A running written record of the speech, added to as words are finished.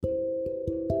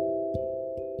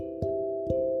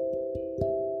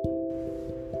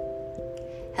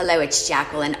Hello, it's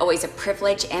Jacqueline. Always a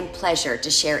privilege and pleasure to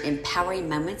share empowering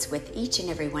moments with each and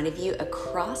every one of you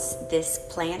across this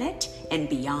planet and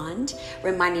beyond,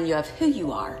 reminding you of who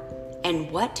you are and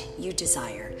what you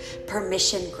desire.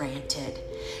 Permission granted.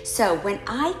 So when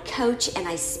I coach and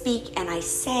I speak and I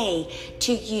say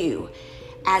to you,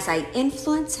 as I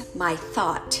influence my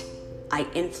thought, I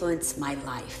influence my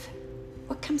life.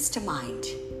 What comes to mind?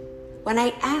 When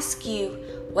I ask you,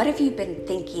 what have you been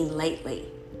thinking lately?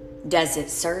 Does it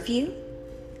serve you?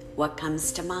 What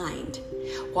comes to mind?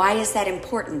 Why is that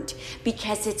important?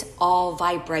 Because it's all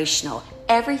vibrational.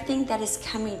 Everything that is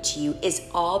coming to you is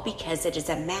all because it is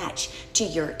a match to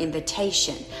your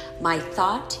invitation. My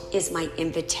thought is my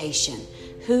invitation.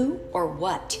 Who or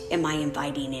what am I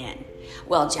inviting in?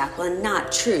 Well, Jacqueline,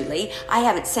 not truly. I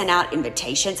haven't sent out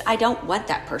invitations. I don't want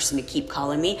that person to keep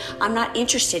calling me. I'm not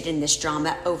interested in this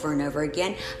drama over and over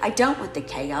again. I don't want the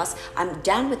chaos. I'm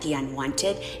done with the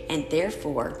unwanted, and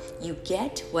therefore you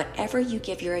get whatever you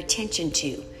give your attention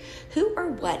to. Who or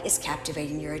what is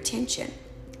captivating your attention?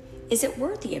 Is it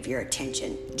worthy of your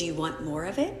attention? Do you want more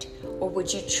of it? Or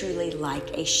would you truly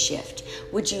like a shift?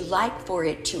 Would you like for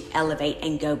it to elevate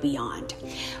and go beyond?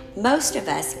 Most of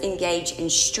us engage in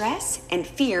stress and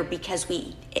fear because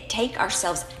we take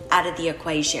ourselves out of the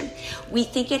equation. We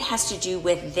think it has to do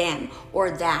with them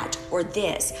or that or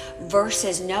this,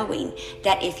 versus knowing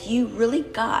that if you really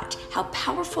got how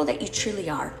powerful that you truly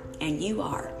are, and you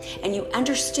are, and you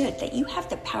understood that you have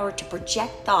the power to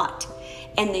project thought,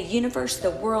 and the universe,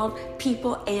 the world,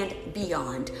 people, and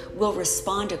beyond will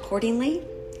respond accordingly,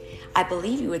 I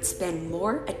believe you would spend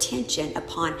more attention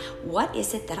upon what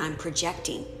is it that I'm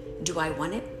projecting. Do I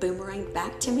want it boomerang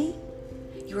back to me?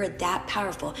 You are that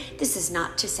powerful. This is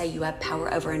not to say you have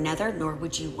power over another, nor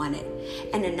would you want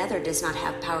it. And another does not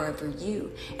have power over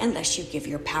you unless you give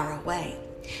your power away.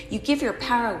 You give your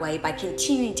power away by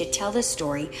continuing to tell the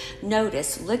story,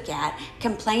 notice, look at,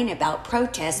 complain about,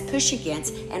 protest, push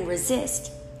against, and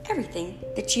resist everything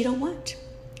that you don't want.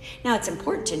 Now, it's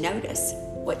important to notice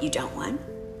what you don't want,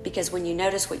 because when you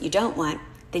notice what you don't want,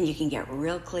 then you can get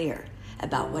real clear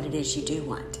about what it is you do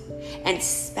want. And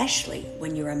especially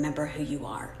when you remember who you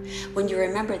are. When you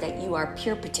remember that you are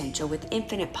pure potential with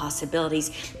infinite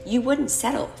possibilities, you wouldn't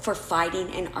settle for fighting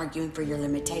and arguing for your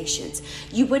limitations.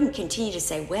 You wouldn't continue to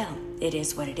say, well, it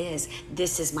is what it is.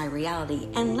 This is my reality,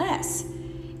 unless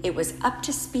it was up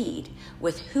to speed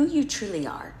with who you truly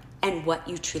are and what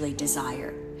you truly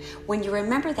desire. When you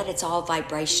remember that it's all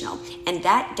vibrational, and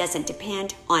that doesn't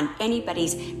depend on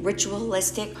anybody's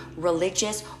ritualistic,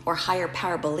 religious, or higher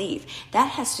power belief. That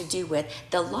has to do with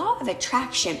the law of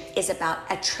attraction is about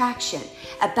attraction,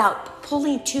 about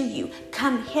pulling to you,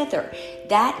 come hither.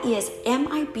 That is,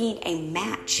 am I being a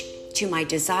match to my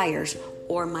desires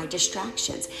or my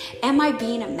distractions? Am I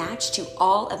being a match to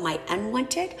all of my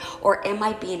unwanted, or am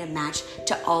I being a match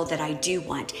to all that I do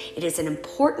want? It is an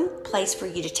important place for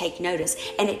you to take notice,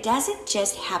 and it doesn't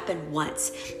just happen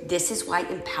once. This is why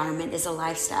empowerment is a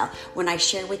lifestyle. When I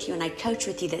share with you and I coach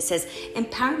with you that says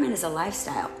empowerment is a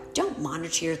lifestyle, don't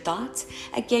monitor your thoughts.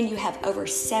 Again, you have over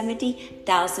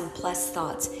 70,000 plus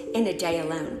thoughts in a day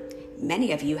alone.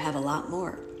 Many of you have a lot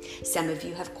more. Some of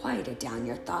you have quieted down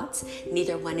your thoughts.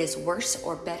 Neither one is worse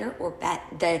or better or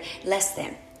less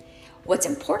than. What's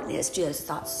important is, do those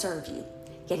thoughts serve you?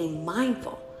 Getting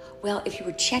mindful. Well, if you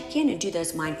would check in and do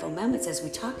those mindful moments as we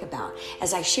talk about,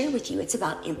 as I share with you, it's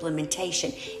about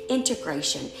implementation,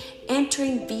 integration,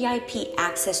 entering VIP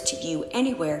access to you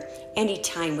anywhere,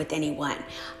 anytime with anyone.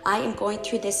 I am going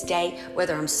through this day,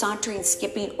 whether I'm sauntering,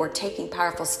 skipping, or taking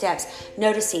powerful steps,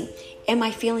 noticing, am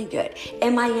I feeling good?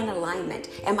 Am I in alignment?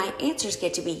 And my answers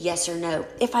get to be yes or no.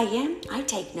 If I am, I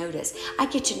take notice. I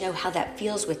get to know how that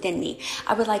feels within me.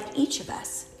 I would like each of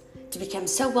us to become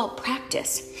so well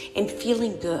practiced in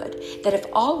feeling good that if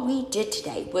all we did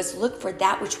today was look for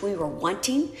that which we were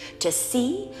wanting to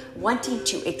see, wanting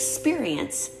to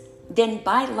experience, then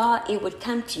by law it would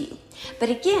come to you. But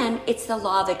again, it's the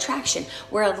law of attraction,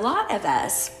 where a lot of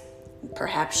us,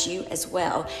 perhaps you as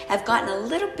well, have gotten a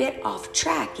little bit off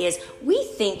track is we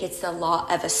think it's the law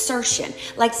of assertion,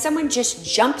 like someone just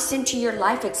jumps into your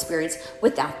life experience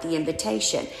without the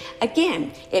invitation.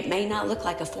 Again, it may not look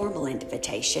like a formal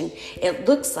invitation. It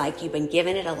looks like you've been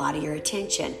giving it a lot of your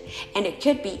attention, and it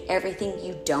could be everything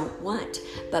you don't want,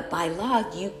 but by law,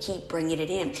 you keep bringing it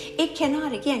in. It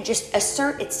cannot, again, just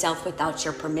assert itself without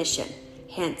your permission.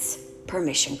 Hence,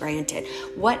 permission granted.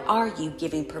 What are you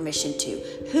giving permission to?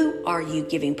 Who are you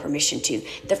giving permission to?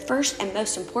 The first and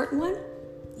most important one,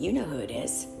 you know who it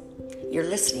is. You're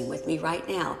listening with me right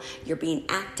now. You're being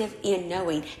active in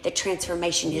knowing that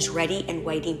transformation is ready and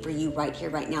waiting for you right here,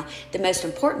 right now. The most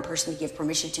important person to give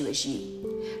permission to is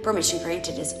you. Permission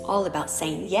granted is all about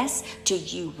saying yes to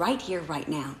you right here, right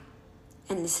now.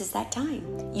 And this is that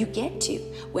time. You get to.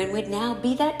 When would now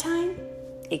be that time?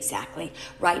 Exactly.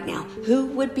 Right now. Who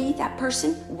would be that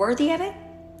person worthy of it?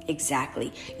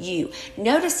 Exactly. You.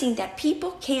 Noticing that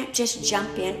people can't just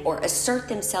jump in or assert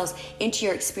themselves into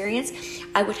your experience,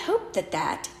 I would hope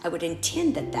I would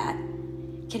intend that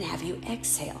can have you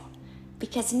exhale.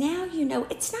 Because now you know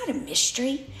it's not a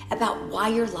mystery about why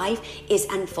your life is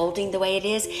unfolding the way it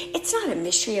is. It's not a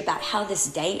mystery about how this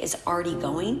day is already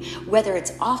going, whether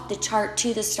it's off the chart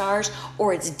to the stars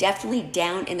or it's definitely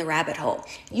down in the rabbit hole.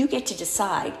 You get to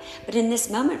decide. But in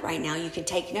this moment right now, you can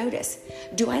take notice.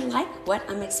 Do I like what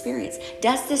I'm experiencing?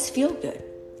 Does this feel good?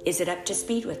 Is it up to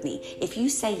speed with me? If you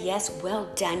say yes,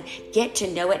 well done. Get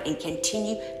to know it and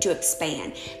continue to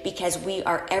expand, because we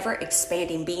are ever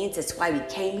expanding beings. That's why we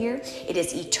came here. It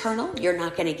is eternal. You're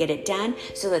not going to get it done.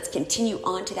 So let's continue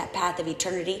on to that path of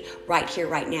eternity right here,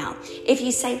 right now. If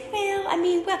you say,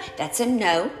 well, that's a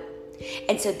no.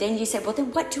 And so then you say, well,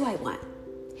 then what do I want?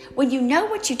 When you know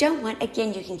what you don't want,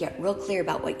 again, you can get real clear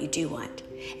about what you do want.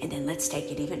 And then let's take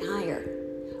it even higher.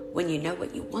 When you know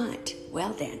what you want,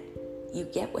 well then, you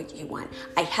get what you want.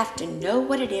 I have to know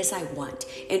what it is I want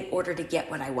in order to get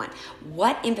what I want.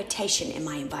 What invitation am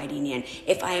I inviting in?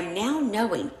 If I am now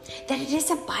knowing that it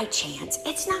isn't by chance,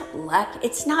 it's not luck,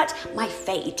 it's not my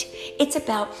fate, it's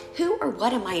about who or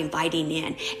what am I inviting in.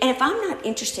 And if I'm not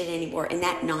interested anymore in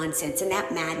that nonsense, in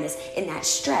that madness, in that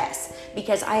stress,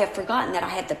 because I have forgotten that I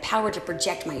have the power to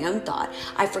project my own thought,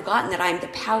 I've forgotten that I am the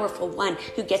powerful one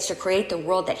who gets to create the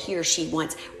world that he or she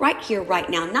wants right here, right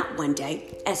now, not one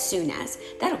day, as soon as.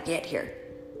 That'll get here.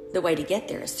 The way to get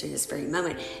there is through this very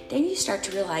moment. Then you start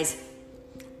to realize,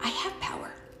 I have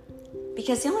power.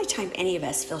 Because the only time any of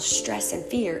us feel stress and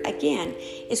fear, again,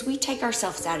 is we take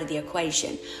ourselves out of the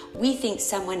equation. We think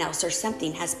someone else or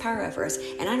something has power over us.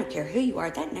 And I don't care who you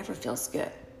are, that never feels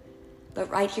good. But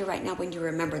right here, right now, when you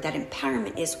remember that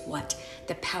empowerment is what?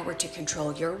 The power to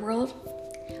control your world?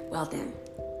 Well then,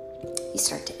 you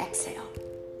start to exhale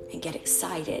and get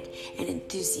excited and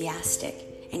enthusiastic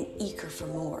and eager for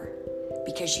more,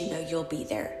 because you know you'll be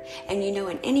there. And you know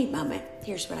in any moment,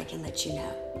 here's what I can let you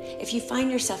know. If you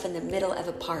find yourself in the middle of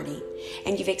a party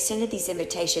and you've extended these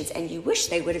invitations and you wish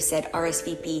they would have said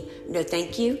RSVP, no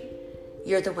thank you,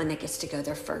 you're the one that gets to go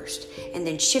there first. And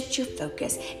then shift your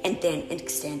focus and then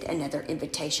extend another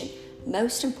invitation.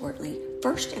 Most importantly,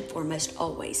 first and foremost,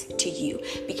 always to you,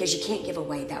 because you can't give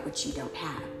away that which you don't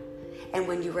have. And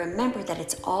when you remember that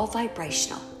it's all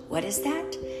vibrational, what is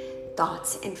that?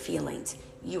 Thoughts and feelings.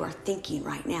 You are thinking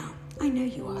right now. I know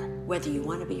you are, whether you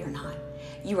want to be or not.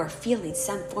 You are feeling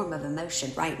some form of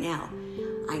emotion right now.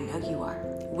 I know you are,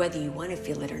 whether you want to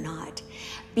feel it or not.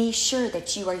 Be sure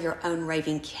that you are your own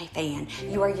raving fan.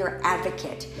 You are your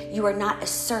advocate. You are not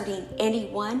asserting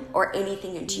anyone or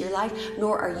anything into your life,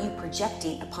 nor are you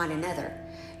projecting upon another.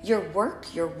 Your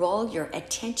work, your role, your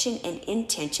attention and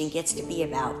intention gets to be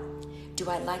about, do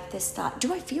I like this thought?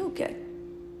 Do I feel good?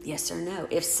 Yes or no?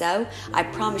 If so, I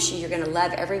promise you, you're going to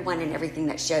love everyone and everything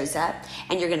that shows up,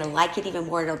 and you're going to like it even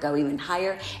more. It'll go even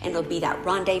higher, and it'll be that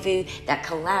rendezvous, that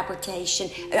collaboration.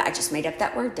 I just made up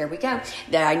that word. There we go.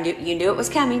 That you knew it was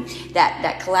coming.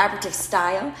 That collaborative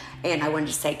style, and I wanted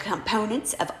to say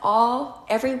components of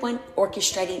everyone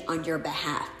orchestrating on your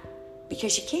behalf.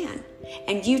 Because you can.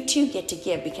 And you too get to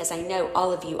give, because I know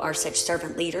all of you are such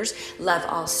servant leaders, love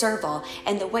all, serve all.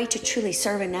 And the way to truly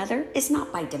serve another is not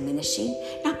by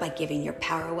diminishing, not by giving your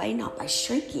power away, not by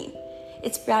shrinking.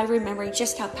 It's by remembering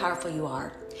just how powerful you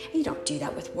are. And you don't do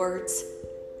that with words.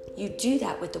 You do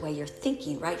that with the way you're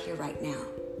thinking right here, right now.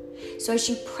 So as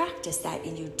you practice that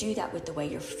and you do that with the way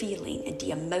you're feeling and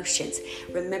the emotions,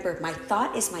 remember, my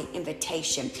thought is my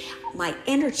invitation. My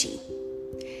energy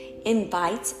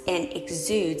invites and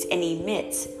exudes and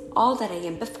emits all that I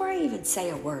am before I even say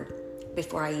a word,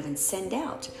 before I even send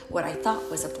out what I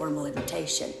thought was a formal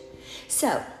invitation.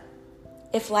 So,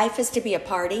 if life is to be a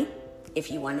party, if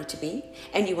you want it to be,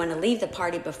 and you want to leave the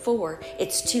party before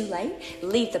it's too late,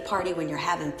 leave the party when you're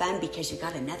having fun because you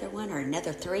got another one or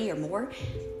another 3 or more,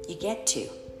 you get to.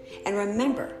 And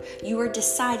remember, you are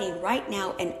deciding right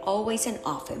now and always and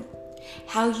often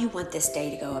how you want this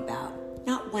day to go about.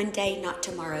 Not one day, not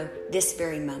tomorrow, this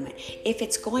very moment. If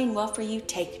it's going well for you,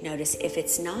 take notice. If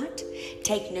it's not,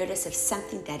 take notice of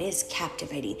something that is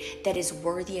captivating, that is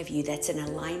worthy of you, that's in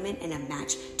alignment and a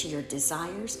match to your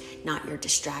desires, not your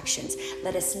distractions.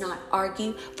 Let us not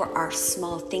argue for our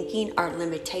small thinking, our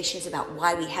limitations about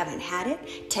why we haven't had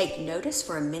it. Take notice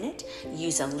for a minute.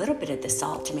 Use a little bit of the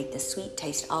salt to make the sweet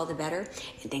taste all the better,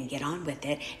 and then get on with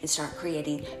it and start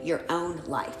creating your own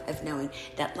life of knowing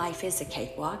that life is a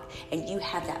cakewalk, and you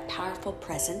have that powerful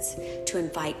presence to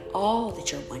invite all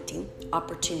that you're wanting,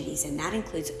 opportunities, and that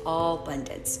includes all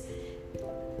abundance.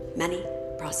 Money,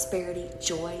 prosperity,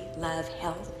 joy, love,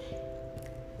 health,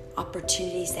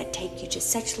 opportunities that take you to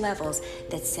such levels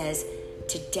that says,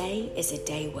 today is a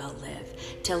day well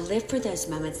lived. To live for those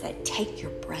moments that take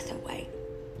your breath away,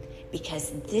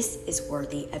 because this is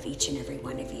worthy of each and every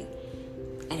one of you.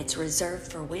 And it's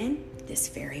reserved for when? This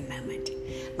very moment.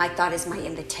 My thought is my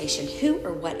invitation. Who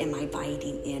or what am I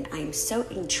inviting in? I am so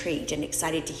intrigued and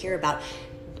excited to hear about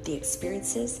the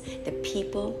experiences, the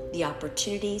people, the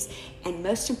opportunities, and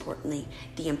most importantly,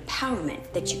 the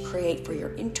empowerment that you create for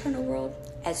your internal world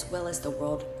as well as the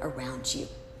world around you.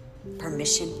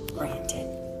 Permission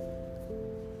granted.